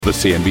The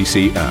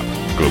CNBC app.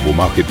 Global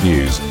market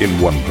news in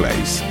one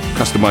place.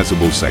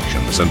 Customizable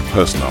sections and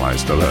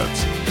personalized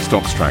alerts.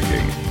 Stocks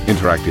tracking,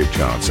 interactive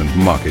charts and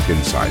market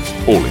insights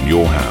all in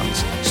your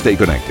hands. Stay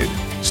connected.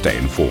 Stay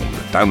informed.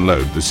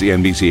 Download the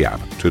CNBC app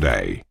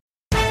today.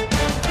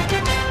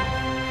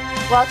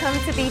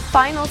 Welcome to the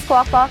final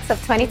Squawk Box of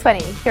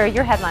 2020. Here are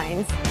your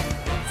headlines.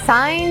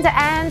 Signed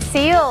and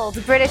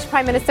sealed. British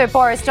Prime Minister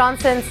Boris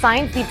Johnson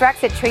signed the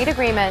Brexit trade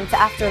agreement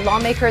after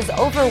lawmakers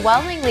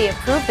overwhelmingly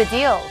approved the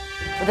deal,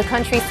 with the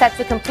country set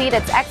to complete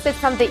its exit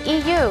from the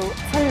EU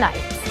tonight.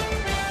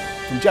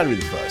 From January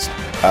the 1st,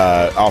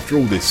 after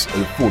all this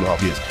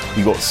 4.5 years,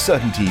 we got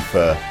certainty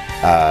for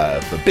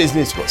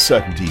business, got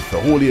certainty for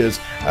hauliers,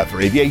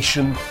 for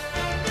aviation.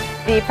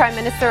 The Prime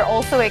Minister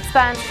also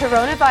expands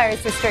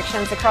coronavirus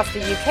restrictions across the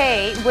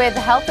UK, with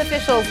health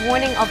officials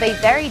warning of a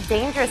very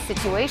dangerous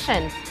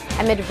situation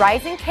amid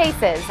rising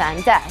cases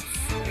and deaths.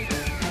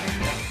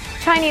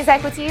 Chinese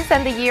equities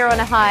end the year on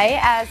a high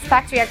as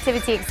factory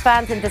activity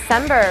expands in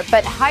December,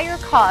 but higher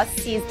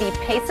costs sees the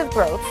pace of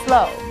growth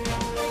slow.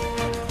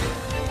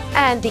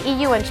 And the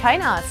EU and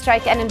China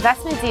strike an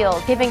investment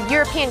deal, giving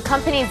European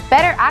companies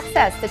better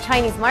access to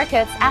Chinese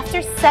markets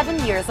after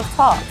 7 years of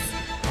talks.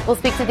 We'll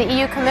speak to the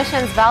EU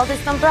Commission's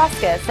Valdis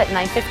Dombrovskis at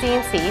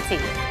 9:15 CET.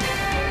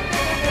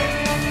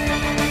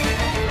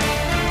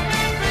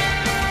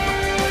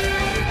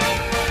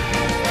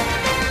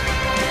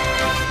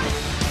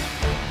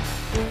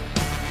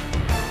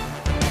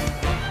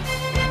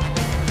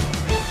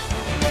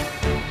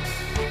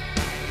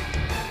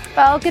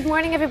 Well, good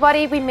morning,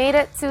 everybody. We made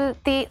it to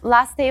the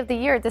last day of the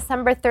year,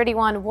 December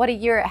 31. What a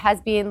year it has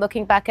been,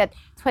 looking back at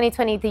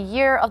 2020, the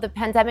year of the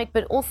pandemic,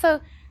 but also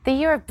the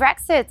year of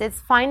Brexit.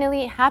 It's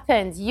finally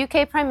happened.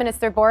 UK Prime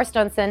Minister Boris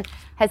Johnson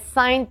has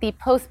signed the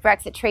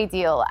post-Brexit trade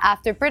deal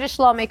after British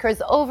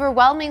lawmakers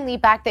overwhelmingly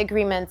backed the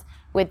agreement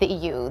with the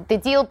EU. The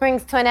deal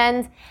brings to an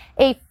end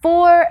a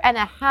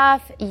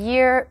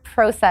 4.5-year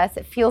process.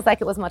 It feels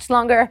like it was much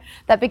longer.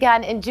 That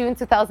began in June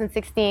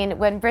 2016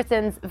 when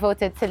Britons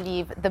voted to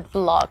leave the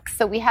bloc.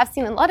 So we have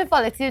seen a lot of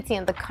volatility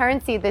in the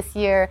currency this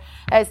year,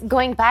 as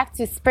going back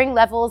to spring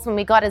levels when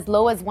we got as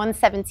low as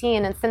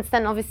 117. And since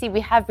then, obviously, we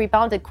have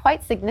rebounded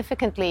quite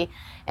significantly.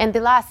 In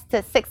the last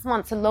 6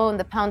 months alone,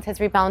 the pound has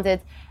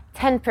rebounded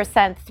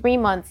 10%, 3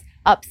 months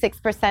up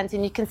 6%.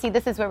 And you can see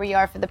this is where we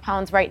are for the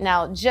pounds right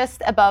now,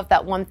 just above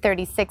that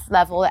 136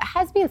 level. It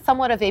has been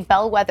somewhat of a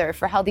bellwether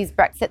for how these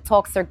Brexit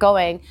talks are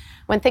going.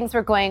 When things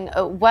were going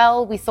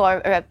well, we saw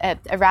a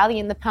rally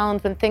in the pound.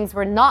 When things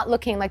were not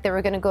looking like they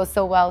were going to go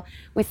so well,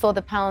 we saw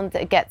the pound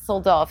get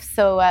sold off.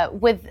 So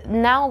with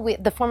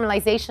the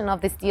formalization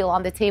of this deal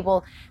on the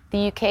table,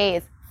 the UK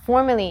is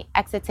formally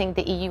exiting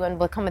the EU and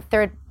will become a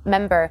third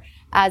member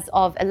as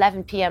of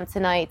 11 p.m.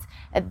 tonight.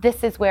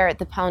 This is where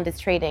the pound is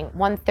trading,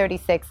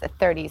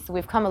 136.30. So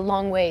we've come a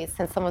long way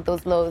since some of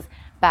those lows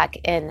back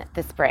in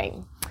the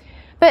spring.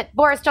 But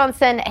Boris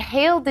Johnson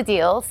hailed the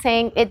deal,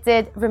 saying it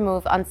did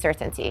remove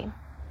uncertainty.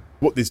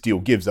 What this deal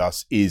gives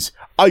us is,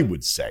 I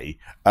would say,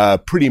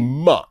 pretty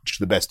much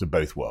the best of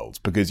both worlds,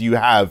 because you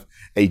have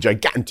a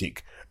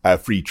gigantic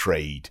free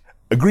trade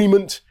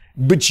agreement,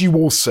 but you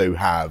also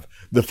have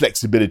the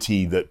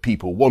flexibility that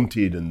people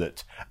wanted and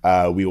that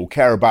we all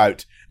care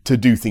about, to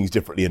do things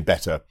differently and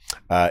better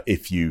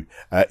if you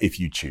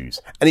choose.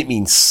 And it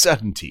means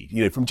certainty.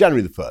 You know, from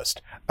January the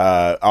 1st,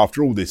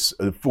 after all this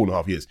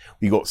 4.5 years,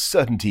 we got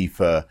certainty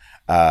for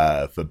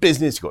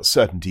business, we got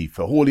certainty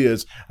for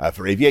hauliers,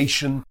 for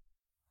aviation.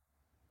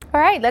 All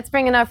right, let's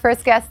bring in our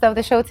first guest of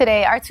the show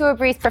today, Arturo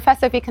Briz,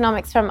 Professor of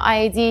Economics from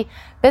IID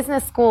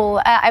Business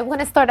School. I want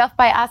to start off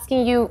by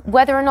asking you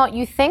whether or not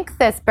you think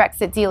this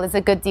Brexit deal is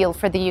a good deal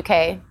for the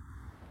UK.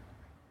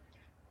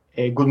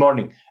 Good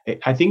morning.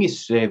 I think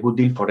it's a good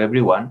deal for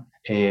everyone,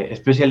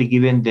 especially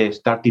given the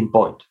starting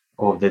point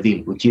of the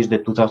deal, which is the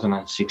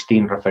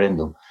 2016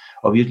 referendum.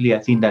 Obviously, I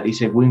think that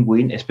is a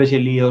win-win,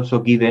 especially also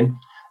given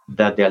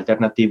that the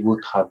alternative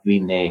would have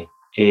been a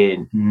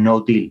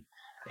no-deal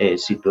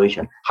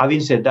situation.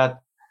 Having said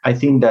that, I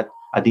think that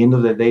at the end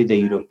of the day, the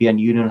European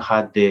Union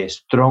had the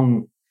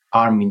strong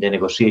arm in the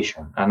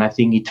negotiation, and I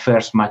think it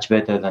fares much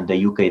better than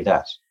the UK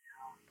does.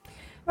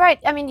 Right.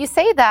 I mean, you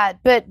say that,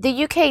 but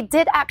the UK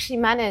did actually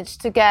manage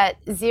to get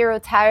zero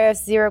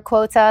tariffs, zero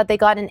quota. They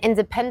got an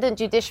independent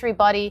judiciary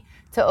body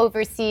to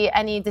oversee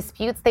any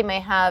disputes they may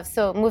have.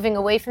 So moving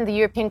away from the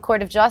European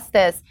Court of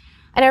Justice.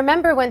 And I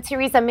remember when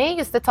Theresa May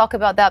used to talk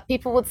about that,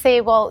 people would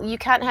say, well, you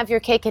can't have your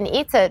cake and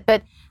eat it.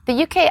 But the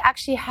UK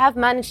actually have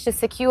managed to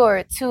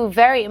secure two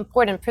very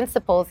important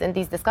principles in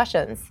these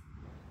discussions.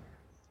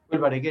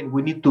 Well, but again,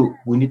 we need to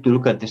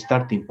look at the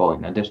starting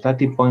point. And the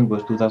starting point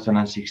was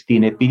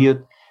 2016, a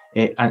period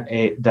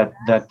that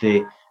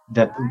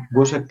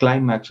was a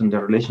climax on the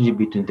relationship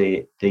between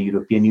the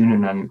European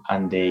Union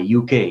and the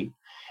UK.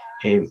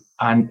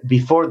 And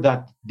before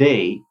that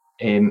day,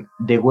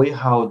 the way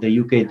how the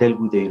UK dealt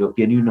with the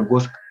European Union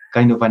was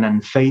kind of an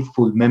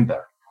unfaithful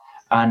member.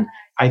 And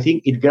I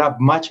think it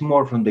grabbed much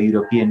more from the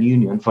European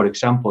Union, for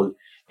example,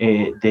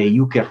 the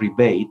UK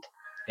rebate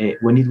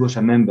when it was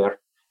a member,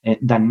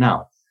 than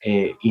now.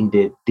 in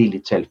the deal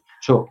itself.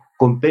 So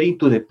comparing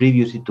to the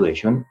previous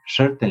situation,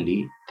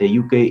 certainly the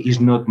UK is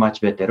not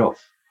much better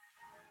off.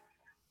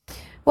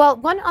 Well,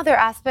 one other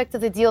aspect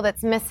of the deal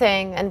that's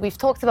missing, and we've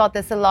talked about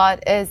this a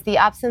lot, is the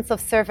absence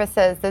of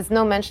services. There's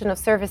no mention of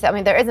services. I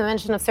mean, there is a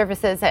mention of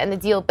services in the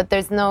deal, but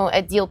there's no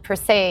a deal per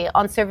se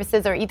on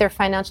services or either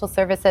financial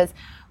services.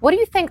 What do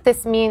you think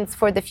this means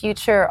for the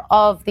future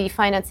of the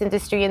finance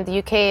industry in the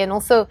UK and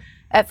also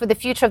for the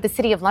future of the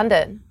City of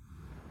London?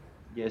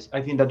 Yes,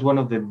 I think that's one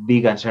of the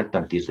big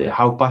uncertainties,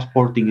 how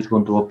passporting is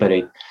going to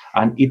operate.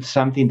 And it's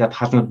something that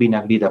has not been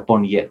agreed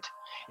upon yet.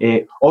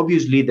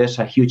 Obviously, there's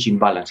a huge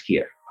imbalance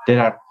here. There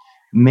are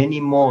many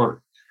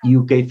more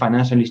UK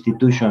financial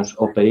institutions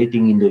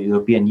operating in the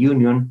European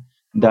Union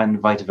than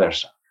vice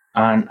versa.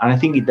 And I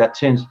think in that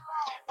sense,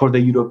 for the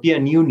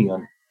European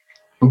Union,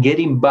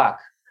 getting back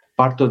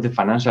part of the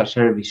financial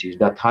services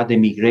that had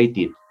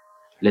emigrated,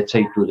 let's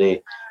say, to the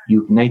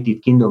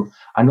United Kingdom,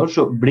 and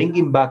also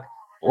bringing back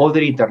other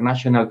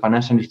international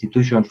financial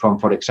institutions from,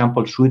 for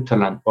example,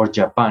 Switzerland or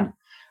Japan,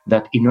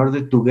 that in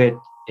order to get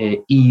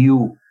a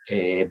EU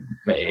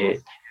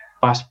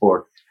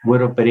passport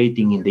were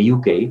operating in the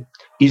UK,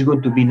 is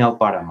going to be now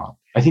paramount.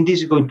 I think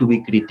this is going to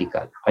be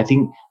critical. I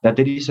think that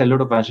there is a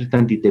lot of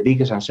uncertainty, the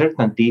biggest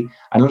uncertainty,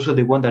 and also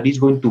the one that is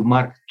going to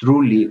mark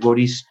truly what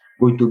is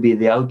going to be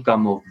the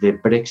outcome of the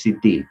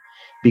Brexit deal,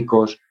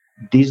 because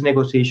these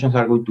negotiations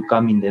are going to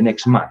come in the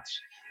next months.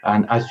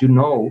 And as you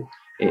know,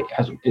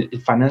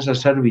 financial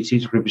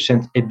services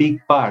represent a big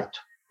part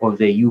of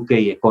the UK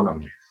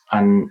economy.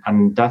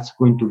 And that's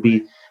going to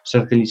be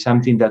certainly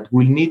something that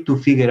we'll need to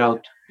figure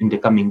out in the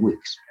coming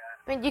weeks.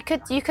 I mean,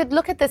 you could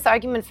look at this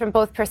argument from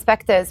both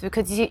perspectives,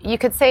 because you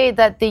could say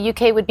that the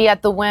UK would be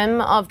at the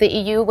whim of the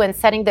EU when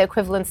setting the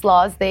equivalence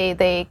laws.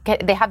 They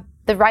have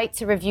the right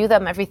to review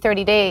them every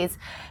 30 days.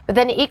 But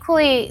then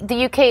equally,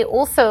 the UK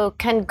also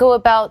can go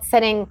about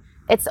setting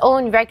its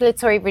own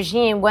regulatory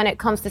regime when it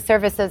comes to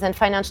services and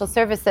financial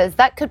services.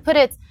 That could put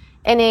it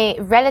in a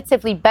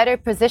relatively better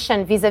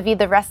position vis-a-vis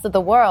the rest of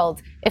the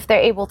world if they're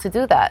able to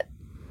do that.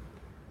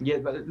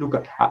 Yes, but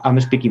look, I'm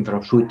speaking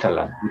from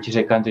Switzerland, which is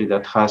a country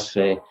that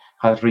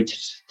has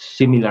reached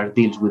similar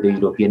deals with the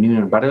European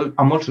Union. But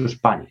I'm also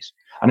Spanish,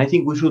 and I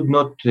think we should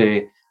not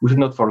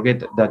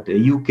forget that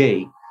the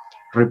UK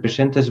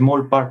represents a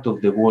small part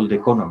of the world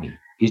economy.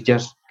 It's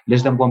just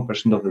less than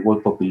 1% of the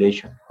world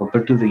population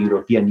compared to the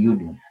European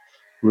Union.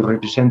 We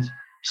represent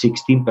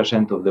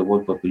 16% of the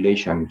world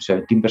population,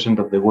 17%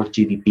 of the world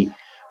GDP.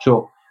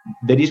 So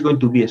there is going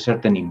to be a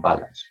certain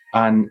imbalance,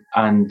 and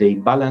the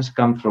imbalance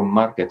comes from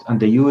markets, and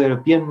the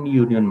European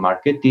Union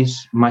market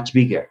is much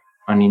bigger,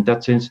 and in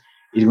that sense,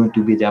 is going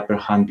to be the upper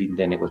hand in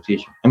the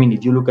negotiation. I mean,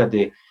 if you look at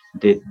the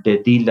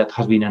deal that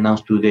has been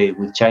announced today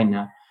with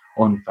China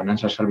on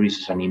financial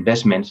services and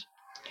investments,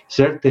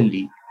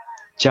 certainly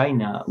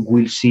China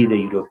will see the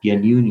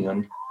European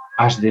Union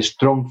as the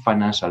strong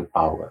financial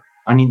power.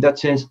 And in that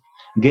sense,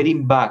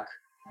 getting back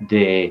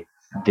the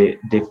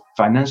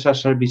financial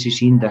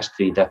services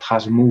industry that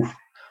has moved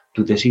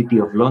to the City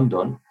of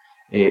London,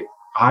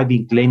 I've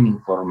been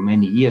claiming for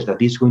many years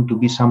that it's going to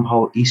be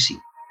somehow easy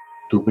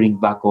to bring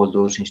back all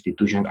those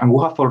institutions. And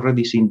we have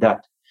already seen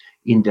that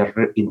in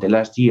the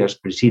last years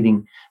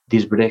preceding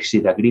this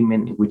Brexit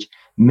agreement, in which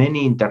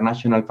many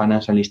international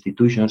financial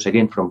institutions,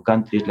 again from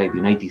countries like the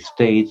United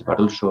States, but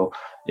also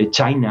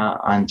China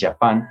and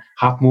Japan,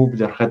 have moved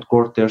their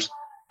headquarters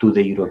to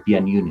the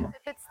European Union.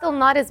 It's still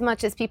not as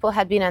much as people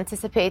had been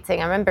anticipating.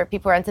 I remember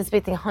people were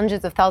anticipating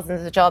hundreds of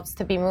thousands of jobs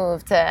to be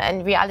moved.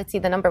 In reality,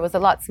 the number was a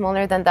lot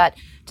smaller than that.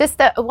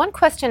 Just one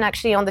question,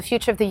 actually, on the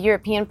future of the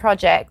European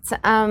project.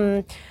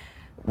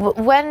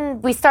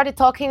 When we started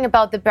talking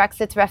about the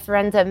Brexit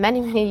referendum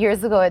many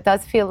years ago, it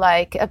does feel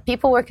like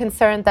people were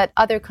concerned that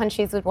other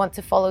countries would want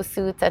to follow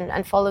suit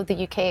and follow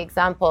the UK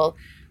example.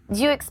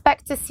 Do you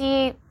expect to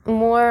see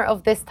more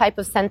of this type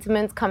of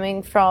sentiment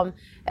coming from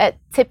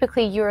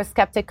typically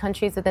Eurosceptic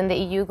countries within the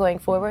EU going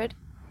forward?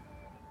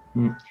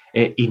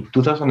 In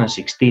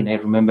 2016, I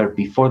remember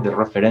before the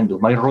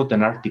referendum, I wrote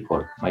an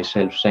article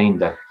myself saying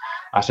that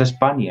as a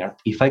Spaniard,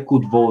 if I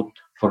could vote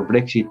for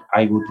Brexit,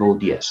 I would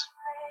vote yes.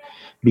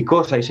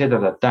 Because I said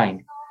at that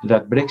time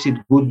that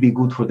Brexit would be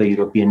good for the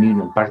European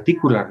Union,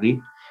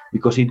 particularly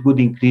because it would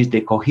increase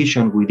the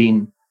cohesion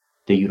within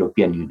the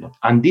European Union.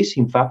 And this,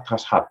 in fact,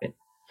 has happened.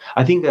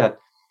 I think that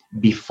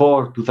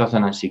before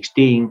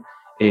 2016,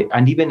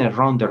 and even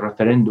around the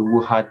referendum,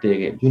 we had,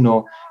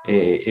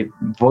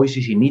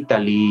 voices in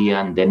Italy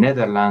and the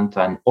Netherlands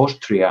and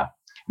Austria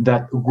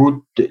that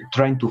would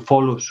trying to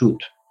follow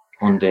suit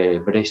on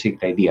the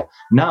Brexit idea.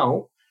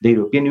 Now, the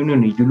European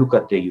Union, if you look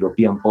at the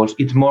European polls,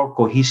 it's more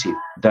cohesive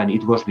than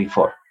it was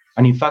before.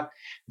 And in fact,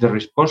 the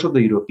response of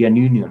the European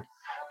Union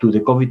to the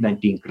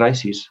COVID-19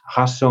 crisis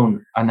has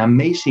shown an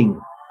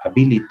amazing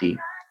ability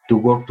to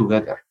work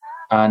together.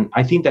 And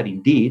I think that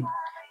indeed,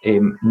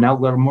 now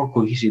we're more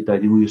cohesive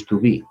than we used to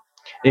be.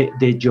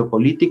 The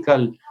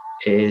geopolitical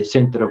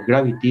center of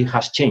gravity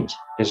has changed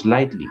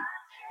slightly,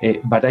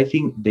 but I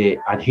think the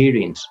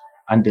adherence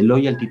and the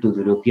loyalty to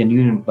the European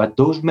Union, but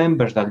those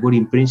members that were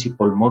in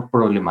principle more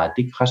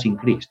problematic has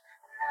increased.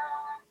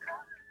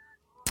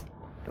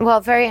 Well,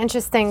 very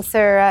interesting,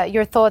 sir,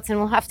 your thoughts, and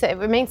it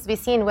remains to be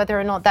seen whether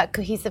or not that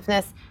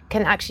cohesiveness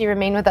can actually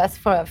remain with us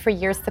for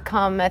years to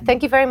come.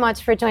 Thank you very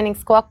much for joining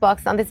Squawk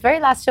Box on this very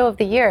last show of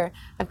the year.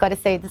 I've got to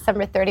say,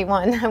 December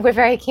 31. We're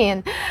very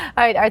keen.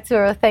 All right,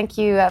 Arturo, thank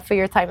you for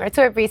your time.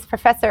 Arturo Briz,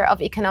 Professor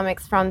of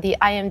Economics from the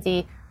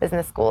IMD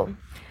Business School.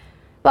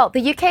 Well,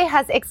 the UK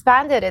has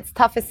expanded its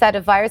toughest set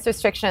of virus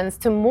restrictions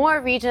to more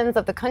regions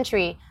of the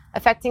country,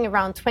 affecting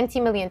around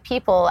 20 million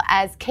people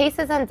as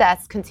cases and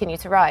deaths continue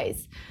to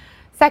rise.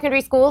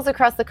 Secondary schools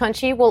across the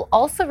country will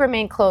also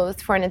remain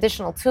closed for an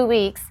additional 2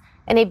 weeks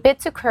in a bid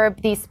to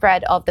curb the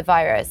spread of the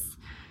virus.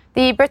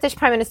 The British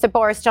Prime Minister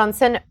Boris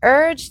Johnson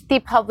urged the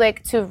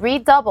public to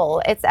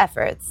redouble its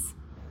efforts.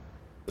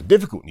 The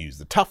difficult news,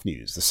 the tough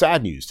news, the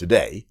sad news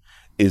today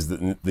is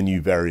that the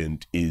new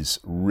variant is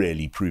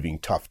really proving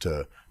tough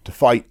to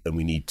fight, and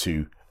we need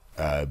to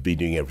be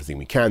doing everything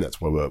we can.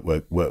 That's why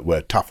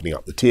we're toughening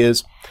up the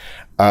tiers.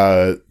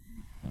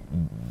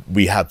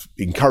 We have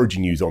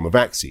encouraging news on the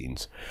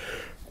vaccines.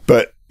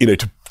 But,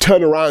 to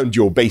turn around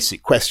your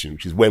basic question,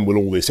 which is when will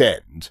all this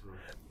end,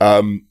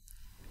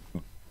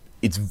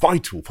 it's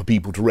vital for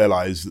people to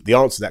realize that the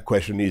answer to that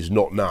question is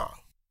not now.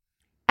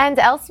 And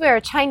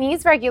elsewhere,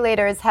 Chinese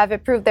regulators have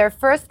approved their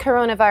first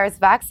coronavirus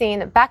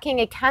vaccine, backing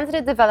a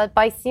candidate developed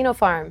by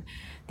Sinopharm.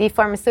 The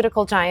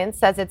pharmaceutical giant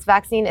says its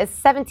vaccine is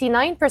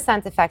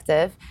 79%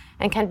 effective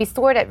and can be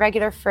stored at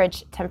regular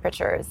fridge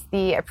temperatures.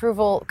 The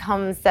approval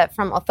comes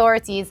from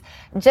authorities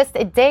just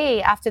a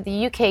day after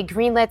the UK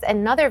greenlit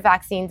another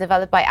vaccine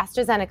developed by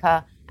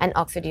AstraZeneca and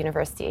Oxford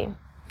University.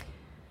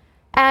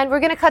 And we're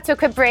going to cut to a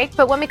quick break,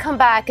 but when we come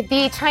back,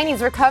 the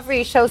Chinese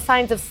recovery shows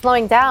signs of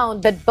slowing down,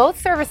 but both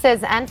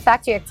services and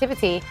factory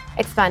activity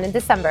expand in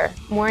December.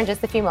 More in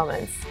just a few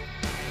moments.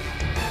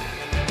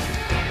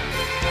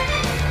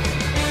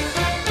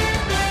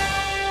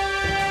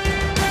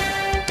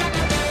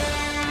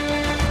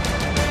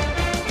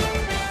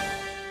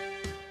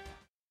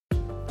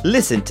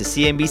 Listen to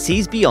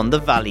CNBC's Beyond the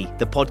Valley,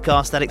 the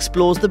podcast that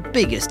explores the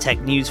biggest tech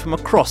news from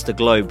across the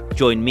globe.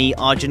 Join me,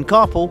 Arjun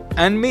Karpal.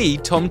 And me,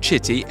 Tom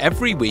Chitty,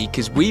 every week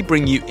as we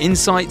bring you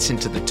insights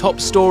into the top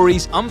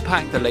stories,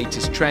 unpack the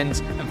latest trends,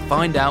 and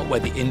find out where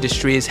the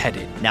industry is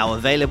headed. Now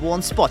available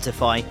on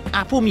Spotify,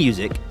 Apple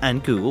Music,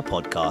 and Google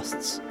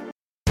Podcasts.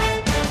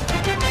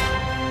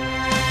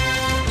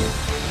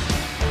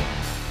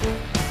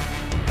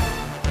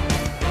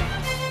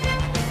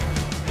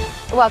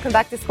 Welcome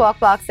back to Squawk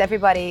Box,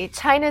 everybody.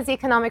 China's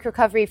economic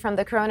recovery from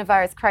the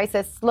coronavirus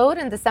crisis slowed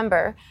in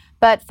December,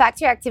 but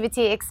factory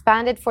activity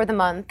expanded for the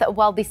month,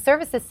 while the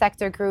services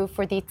sector grew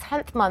for the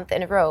 10th month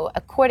in a row,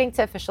 according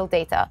to official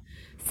data.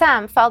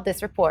 Sam filed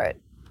this report.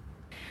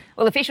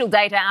 Well, official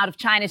data out of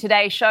China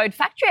today showed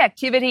factory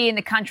activity in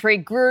the country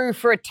grew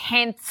for a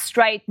 10th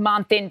straight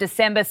month in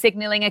December,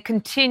 signalling a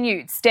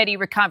continued steady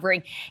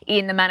recovery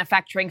in the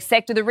manufacturing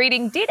sector. The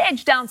reading did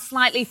edge down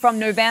slightly from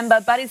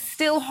November, but is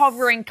still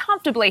hovering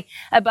comfortably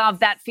above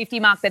that 50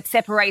 mark that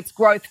separates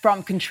growth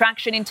from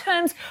contraction. In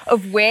terms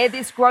of where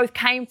this growth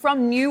came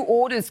from, new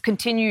orders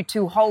continue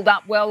to hold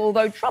up well,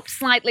 although dropped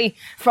slightly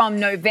from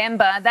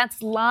November.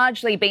 That's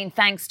largely been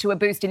thanks to a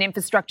boost in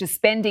infrastructure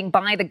spending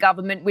by the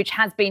government, which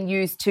has been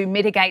used to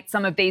mitigate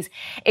some of these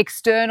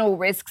external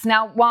risks.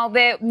 Now, while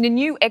the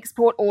new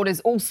export orders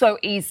also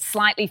eased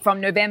slightly from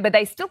November,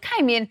 they still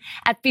came in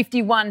at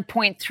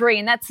 51.3,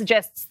 and that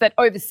suggests that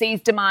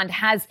overseas demand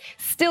has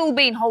still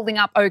been holding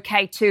up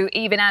okay too,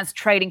 even as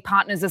trading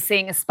partners are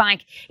seeing a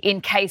spike in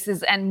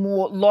cases and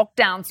more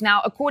lockdowns.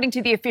 Now, according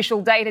to the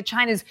official data,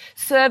 China's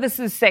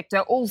services sector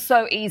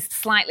also eased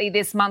slightly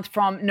this month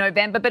from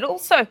November, but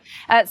also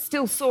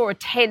still saw a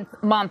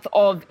 10th month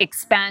of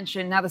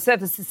expansion. Now, the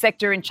services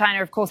sector in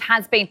China, of course,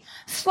 has been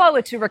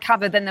slower to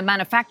recover than the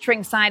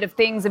manufacturing side of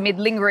things amid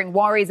lingering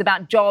worries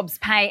about jobs,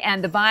 pay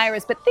and the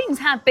virus. But things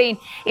have been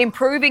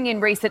improving in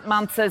recent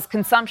months as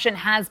consumption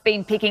has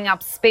been picking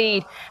up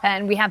speed.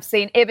 And we have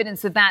seen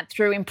evidence of that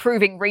through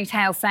improving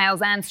retail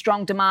sales and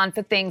strong demand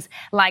for things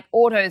like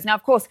autos. Now,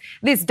 of course,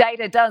 this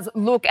data does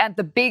look at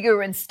the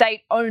bigger and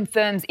state-owned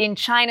firms in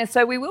China.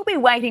 So we will be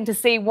waiting to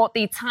see what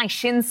the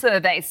Caixin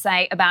surveys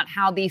say about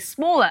how the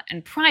smaller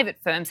and private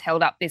firms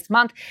held up this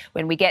month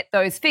when we get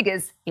those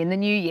figures in the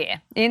new year.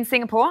 In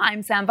Singapore,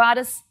 I'm Sam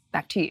Vardis.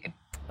 Back to you.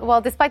 Well,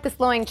 despite the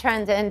slowing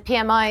trend in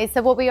PMI,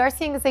 so what we are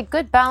seeing is a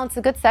good bounce,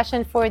 a good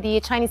session for the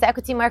Chinese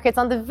equity markets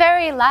on the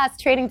very last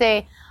trading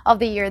day of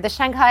the year. The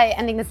Shanghai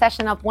ending the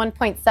session up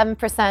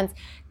 1.7%,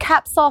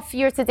 caps off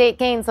year-to-date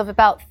gains of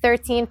about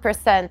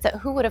 13%.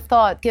 Who would have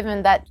thought,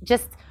 given that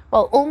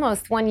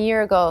almost 1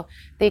 year ago,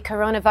 the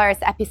coronavirus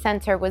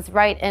epicenter was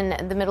right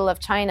in the middle of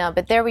China.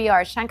 But there we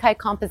are. Shanghai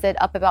Composite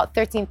up about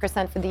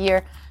 13% for the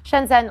year.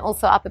 Shenzhen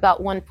also up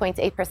about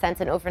 1.8%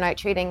 in overnight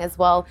trading as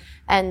well.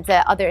 And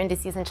other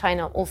indices in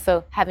China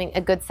also having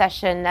a good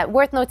session.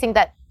 Worth noting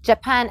that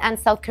Japan and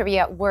South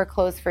Korea were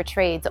closed for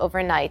trades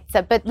overnight.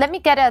 But let me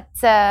get at,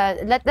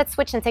 let's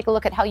switch and take a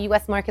look at how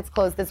US markets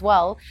closed as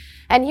well.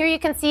 And here you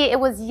can see it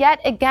was yet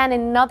again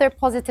another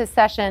positive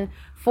session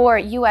for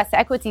US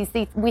equities.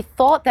 We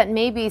thought that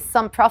maybe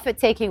some profit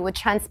taking would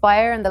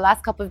transpire in the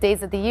last couple of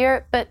days of the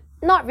year, but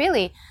not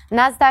really.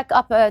 NASDAQ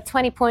up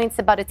 20 points,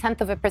 about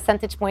 1/10 of a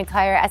percentage point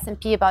higher.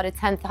 S&P about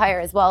 1/10 higher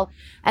as well.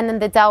 And then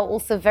the Dow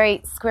also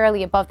very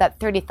squarely above that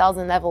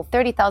 30,000 level.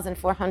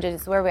 30,400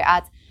 is where we're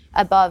at,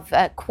 above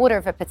 1/4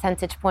 of a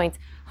percentage point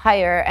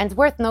higher. And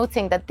worth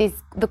noting that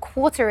the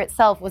quarter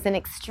itself was an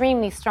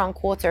extremely strong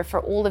quarter for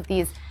all of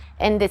these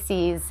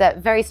indices,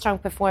 very strong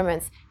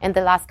performance in the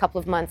last couple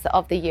of months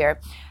of the year.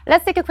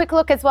 Let's take a quick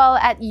look as well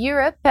at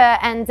Europe.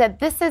 And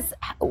this is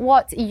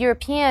what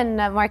European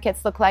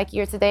markets look like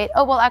year to date.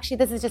 Oh, well, actually,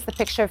 this is just a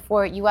picture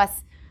for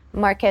US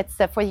markets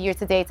for the year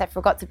to date. I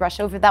forgot to brush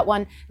over that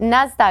one.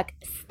 NASDAQ,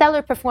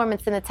 stellar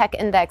performance in the tech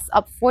index,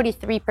 up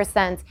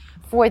 43%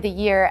 for the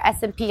year.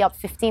 S&P up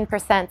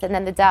 15%. And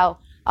then the Dow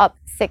up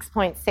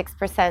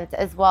 6.6%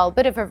 as well.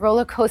 Bit of a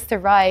roller coaster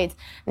ride.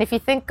 And if you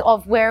think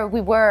of where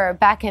we were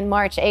back in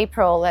March,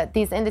 April,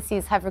 these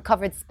indices have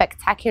recovered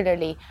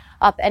spectacularly,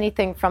 up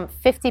anything from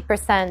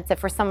 50%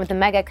 for some of the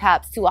mega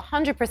caps to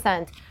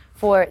 100%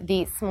 for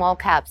the small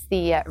caps,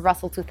 the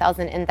Russell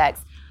 2000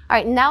 index. All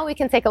right, now we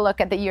can take a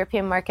look at the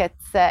European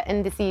markets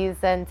indices.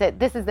 And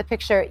this is the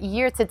picture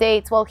year to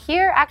date. Well,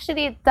 here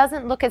actually it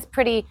doesn't look as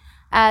pretty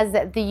as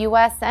the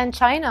US and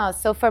China.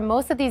 So for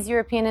most of these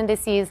European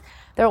indices,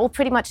 they're all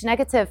pretty much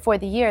negative for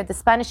the year. The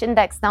Spanish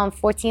index down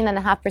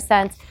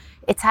 14.5%,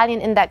 Italian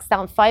index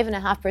down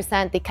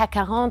 5.5%, the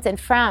CAC 40 in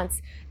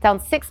France down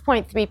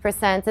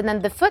 6.3%, and then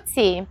the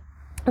FTSE,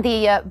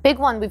 the big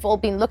one we've all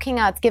been looking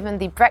at given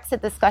the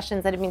Brexit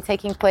discussions that have been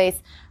taking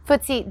place,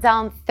 FTSE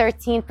down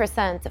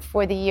 13%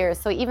 for the year.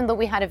 So even though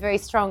we had a very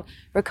strong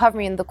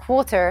recovery in the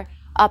quarter,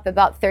 up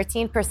about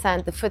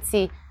 13%, the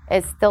FTSE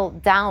is still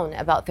down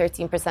about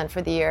 13%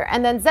 for the year.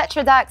 And then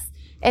Xetra DAX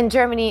in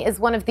Germany is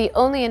one of the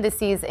only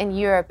indices in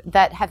Europe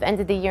that have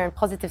ended the year in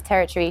positive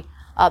territory,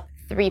 up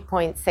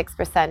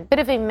 3.6%. Bit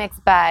of a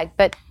mixed bag,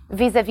 but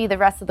vis-a-vis the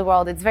rest of the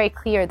world, it's very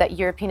clear that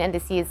European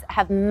indices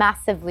have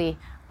massively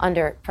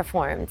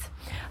underperformed.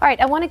 All right,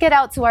 I want to get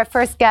out to our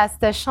first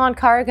guest, Sean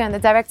Corrigan, the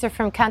director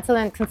from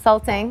Cantillon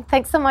Consulting.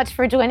 Thanks so much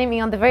for joining me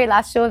on the very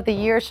last show of the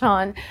year,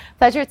 Sean.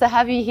 Pleasure to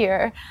have you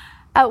here.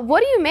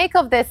 What do you make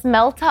of this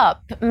melt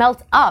up?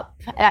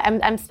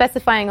 I'm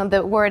specifying on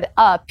the word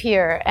up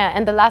here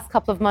in the last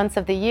couple of months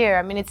of the year.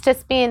 I mean, it's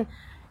just been,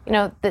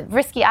 the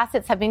risky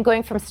assets have been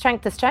going from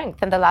strength to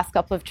strength in the last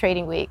couple of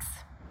trading weeks.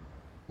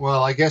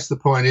 Well, I guess the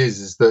point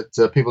is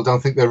that people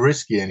don't think they're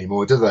risky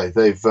anymore, do they?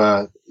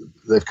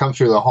 They've come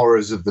through the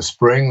horrors of the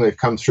spring. They've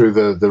come through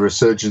the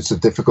resurgence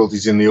of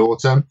difficulties in the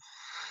autumn.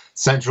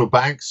 Central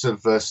banks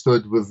have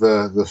stood with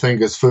the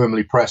fingers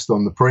firmly pressed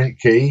on the print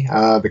key.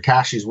 The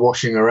cash is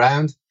washing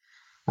around.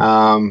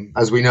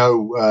 As we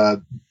know,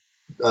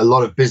 a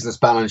lot of business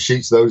balance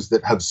sheets, those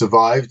that have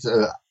survived,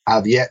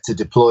 have yet to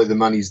deploy the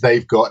monies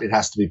they've got. It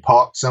has to be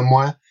parked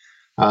somewhere.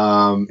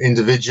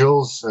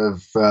 Individuals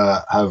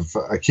have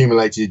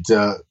accumulated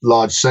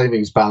large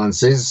savings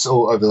balances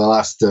all over the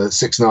last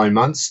 6-9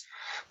 months.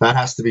 That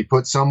has to be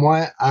put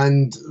somewhere.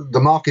 And the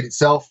market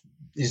itself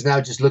is now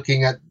just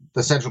looking at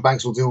the central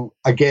banks will do,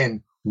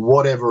 again,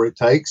 whatever it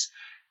takes,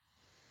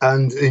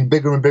 and in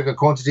bigger and bigger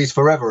quantities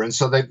forever. And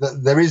so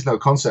there is no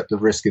concept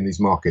of risk in these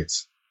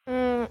markets.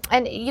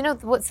 And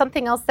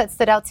something else that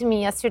stood out to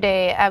me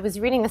yesterday, I was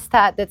reading a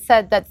stat that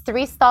said that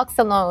 3 stocks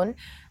alone,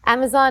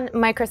 Amazon,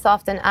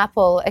 Microsoft, and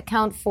Apple,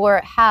 account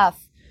for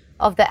half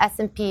of the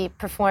S&P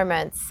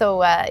performance.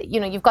 So,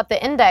 you've got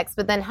the index,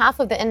 but then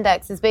half of the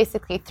index is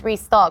basically 3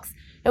 stocks.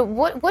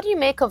 What do you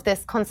make of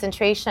this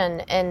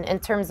concentration in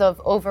terms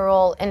of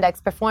overall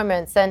index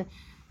performance? And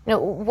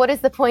what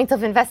is the point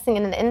of investing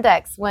in an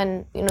index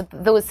when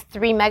those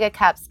 3 mega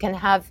caps can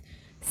have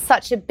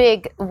such a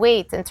big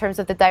weight in terms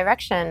of the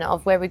direction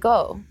of where we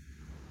go?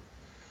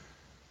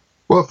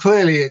 Well,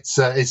 clearly it's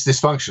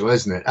dysfunctional,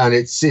 isn't it? And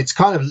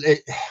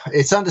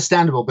it's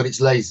understandable, but it's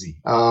lazy.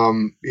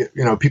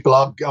 People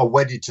are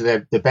wedded to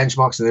their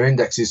benchmarks and their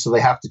indexes, so they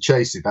have to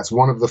chase it. That's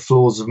one of the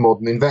flaws of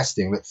modern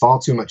investing, that far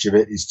too much of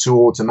it is too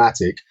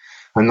automatic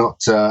and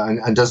not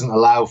and doesn't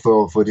allow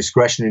for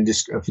discretion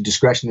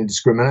and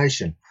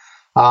discrimination.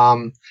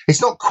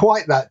 It's not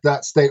quite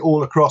that state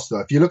all across, though.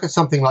 If you look at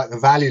something like the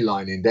Value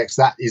Line Index,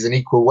 that is an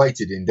equal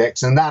weighted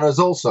index, and that has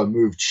also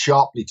moved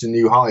sharply to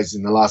new highs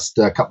in the last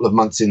couple of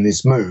months in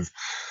this move.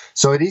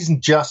 So it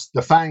isn't just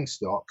the FANG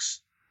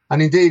stocks.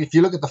 And indeed, if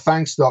you look at the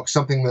FANG stocks,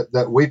 something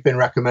that we've been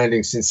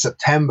recommending since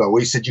September,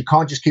 we said you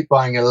can't just keep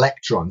buying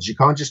electrons. You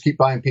can't just keep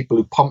buying people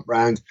who pump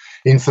round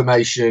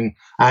information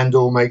and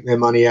or make their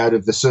money out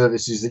of the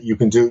services that you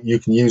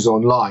can use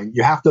online.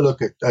 You have to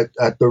look at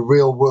the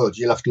real world.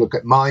 You'll have to look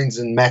at mines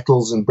and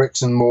metals and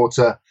bricks and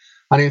mortar.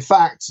 And in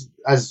fact,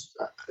 as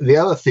the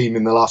other theme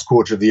in the last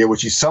quarter of the year,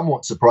 which is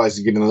somewhat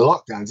surprising given the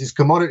lockdowns, is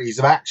commodities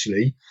have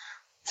actually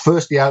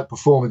firstly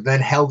outperformed and then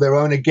held their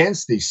own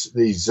against these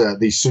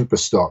super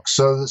stocks.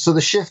 So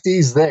the shift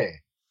is there.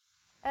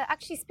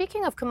 Actually,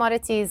 speaking of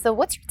commodities,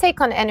 what's your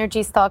take on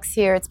energy stocks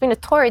here? It's been a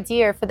torrid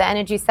year for the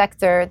energy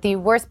sector, the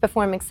worst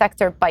performing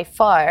sector by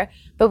far,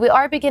 but we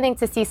are beginning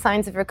to see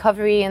signs of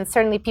recovery, and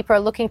certainly people are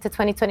looking to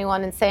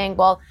 2021 and saying,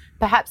 well,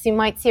 perhaps you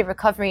might see a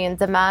recovery in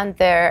demand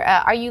there.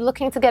 Are you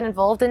looking to get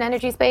involved in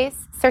energy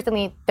space?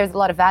 Certainly, there's a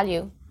lot of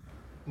value.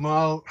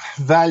 Well,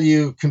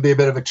 value can be a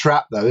bit of a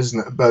trap, though,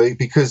 isn't it?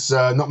 Because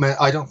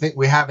I don't think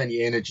we have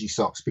any energy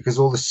stocks, because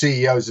all the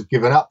CEOs have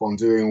given up on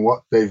doing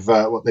what they've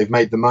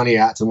made the money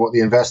at, and what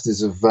the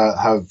investors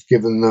have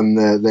given them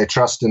their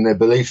trust and their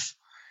belief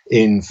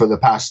in for the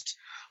past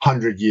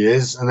 100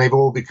 years, and they've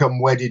all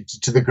become wedded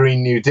to the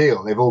Green New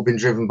Deal. They've all been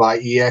driven by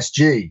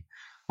ESG.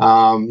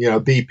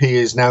 BP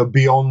is now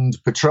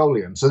beyond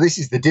petroleum, so this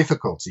is the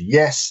difficulty.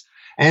 Yes.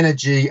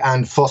 Energy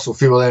and fossil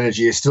fuel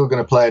energy is still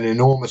going to play an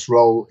enormous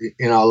role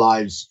in our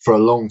lives for a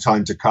long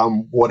time to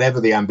come,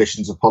 whatever the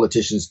ambitions of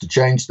politicians to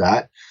change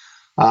that.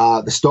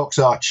 The stocks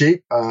are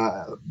cheap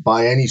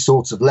by any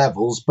sorts of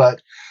levels,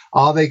 but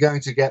are they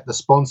going to get the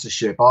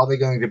sponsorship? Are they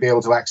going to be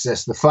able to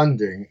access the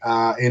funding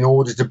in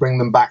order to bring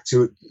them back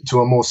to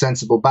a more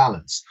sensible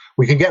balance?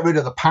 We can get rid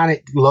of the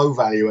panic low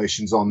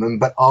valuations on them,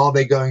 but are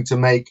they going to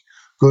make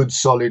good,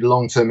 solid,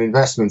 long-term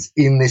investments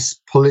in this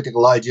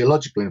political,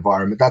 ideological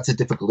environment? That's a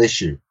difficult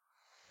issue.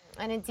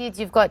 And indeed,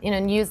 you've got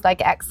news like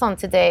Exxon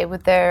today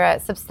with their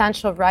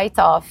substantial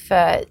write-off,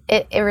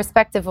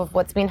 irrespective of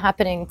what's been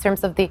happening in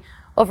terms of the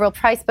overall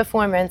price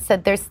performance,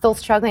 that they're still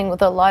struggling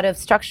with a lot of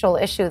structural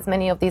issues,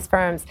 many of these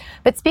firms.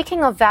 But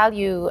speaking of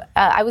value,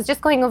 I was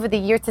just going over the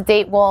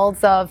year-to-date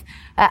walls of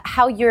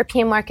how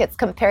European markets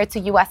compare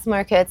to US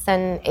markets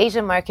and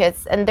Asian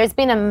markets, and there's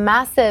been a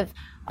massive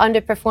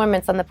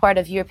underperformance on the part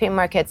of European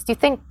markets. Do you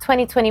think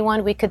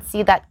 2021 we could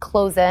see that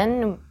close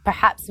in?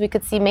 Perhaps we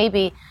could see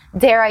maybe,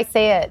 dare I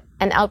say it,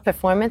 an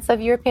outperformance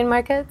of European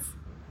markets?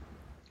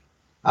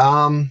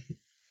 The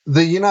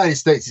United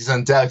States is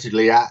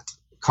undoubtedly at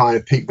kind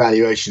of peak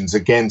valuations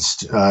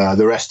against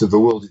the rest of the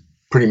world,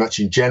 pretty much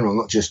in general,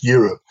 not just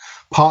Europe.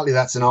 Partly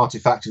that's an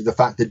artifact of the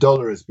fact the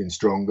dollar has been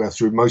stronger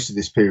through most of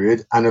this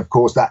period. And of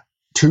course, that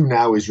too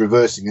now is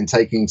reversing and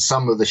taking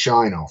some of the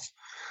shine off.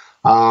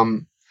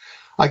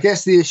 I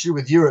guess the issue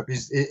with Europe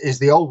is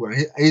the old one.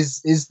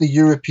 Is the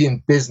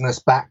European business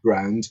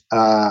background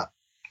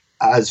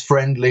as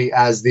friendly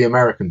as the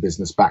American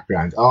business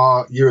background?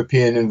 Are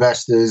European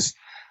investors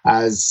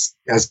as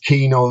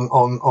keen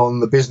on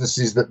the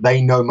businesses that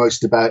they know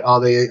most about? Are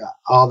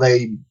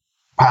they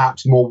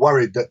perhaps more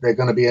worried that they're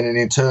going to be in an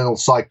internal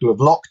cycle of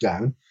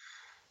lockdown?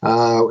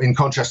 In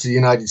contrast to the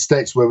United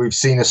States, where we've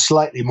seen a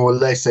slightly more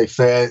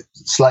laissez-faire,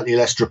 slightly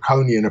less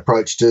draconian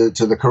approach to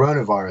the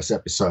coronavirus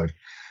episode.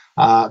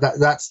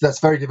 That's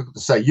very difficult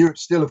to say. Europe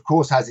still, of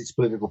course, has its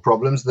political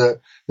problems.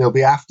 There'll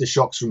be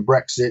aftershocks from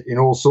Brexit in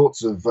all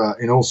sorts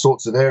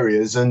of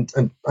areas, and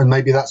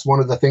maybe that's one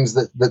of the things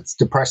that's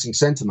depressing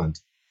sentiment.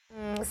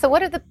 So,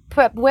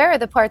 where are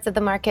the parts of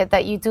the market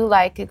that you do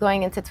like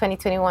going into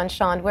 2021,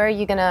 Sean? Where are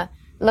you going to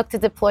look to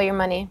deploy your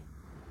money?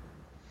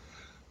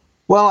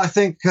 Well, I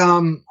think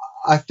the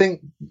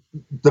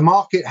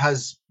market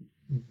has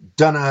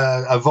done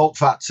a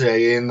volte-face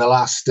in the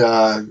last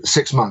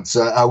 6 months.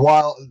 A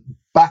while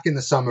back in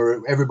the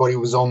summer, everybody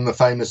was on the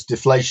famous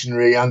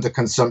deflationary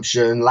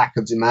underconsumption, lack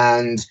of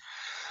demand.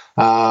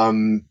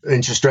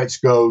 Interest rates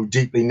go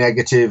deeply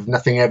negative.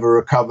 Nothing ever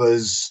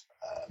recovers.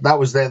 That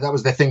was their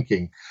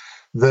thinking.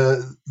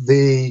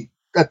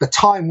 At the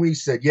time, we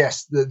said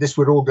yes, this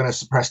would all going to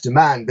suppress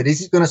demand, but is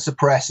it going to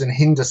suppress and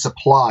hinder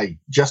supply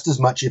just as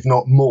much, if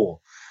not more?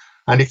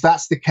 And if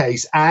that's the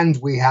case, and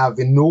we have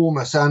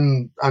enormous,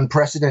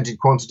 unprecedented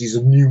quantities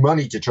of new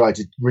money to try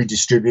to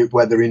redistribute,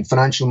 whether in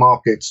financial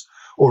markets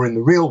or in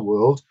the real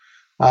world,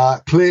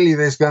 clearly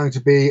there's going to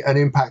be an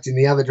impact in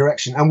the other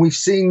direction. And we've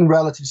seen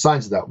relative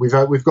signs of that.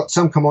 We've got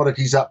some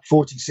commodities up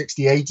 40,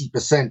 60,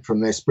 80%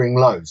 from their spring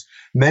lows.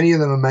 Many of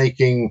them are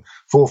making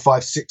 4,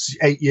 5, 6,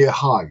 8-year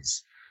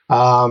highs.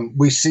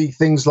 We see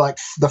things like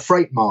the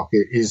freight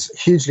market is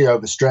hugely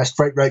overstressed.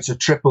 Freight rates have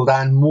tripled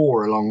and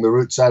more along the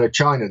routes out of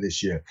China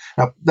this year.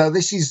 Now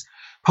this is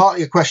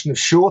partly a question of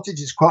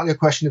shortage. It's partly a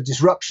question of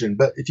disruption.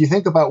 But if you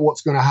think about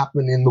what's going to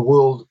happen in the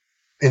world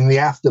in the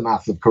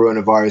aftermath of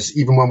coronavirus,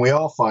 even when we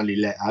are finally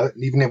let out,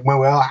 and even when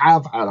we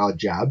have had our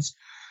jabs,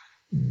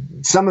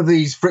 some of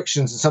these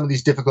frictions and some of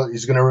these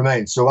difficulties are going to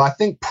remain. So I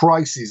think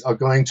prices are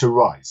going to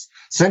rise.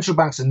 Central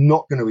banks are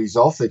not going to ease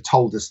off. They've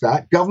told us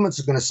that. Governments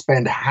are going to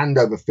spend hand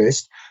over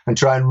fist and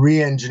try and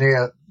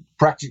re-engineer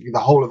practically the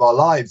whole of our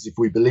lives if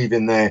we believe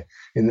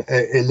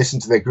listen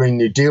to their Green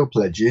New Deal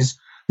pledges.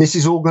 This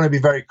is all going to be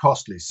very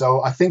costly.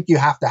 So I think you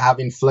have to have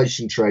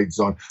inflation trades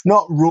on,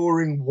 not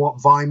roaring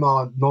what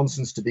Weimar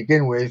nonsense to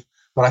begin with,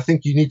 but I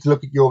think you need to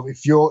look at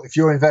if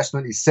your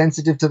investment is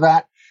sensitive to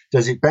that.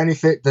 Does it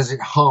benefit? Does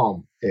it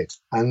harm it?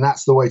 And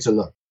that's the way to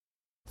look.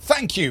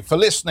 Thank you for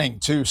listening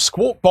to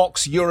Squawk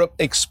Box Europe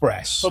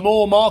Express. For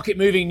more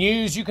market-moving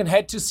news, you can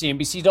head to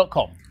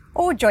cnbc.com.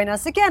 Or join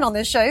us again on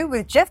the show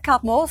with Jeff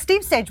Cutmore,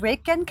 Steve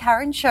Sedgwick and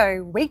Karen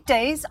Cho,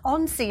 weekdays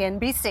on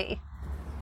CNBC.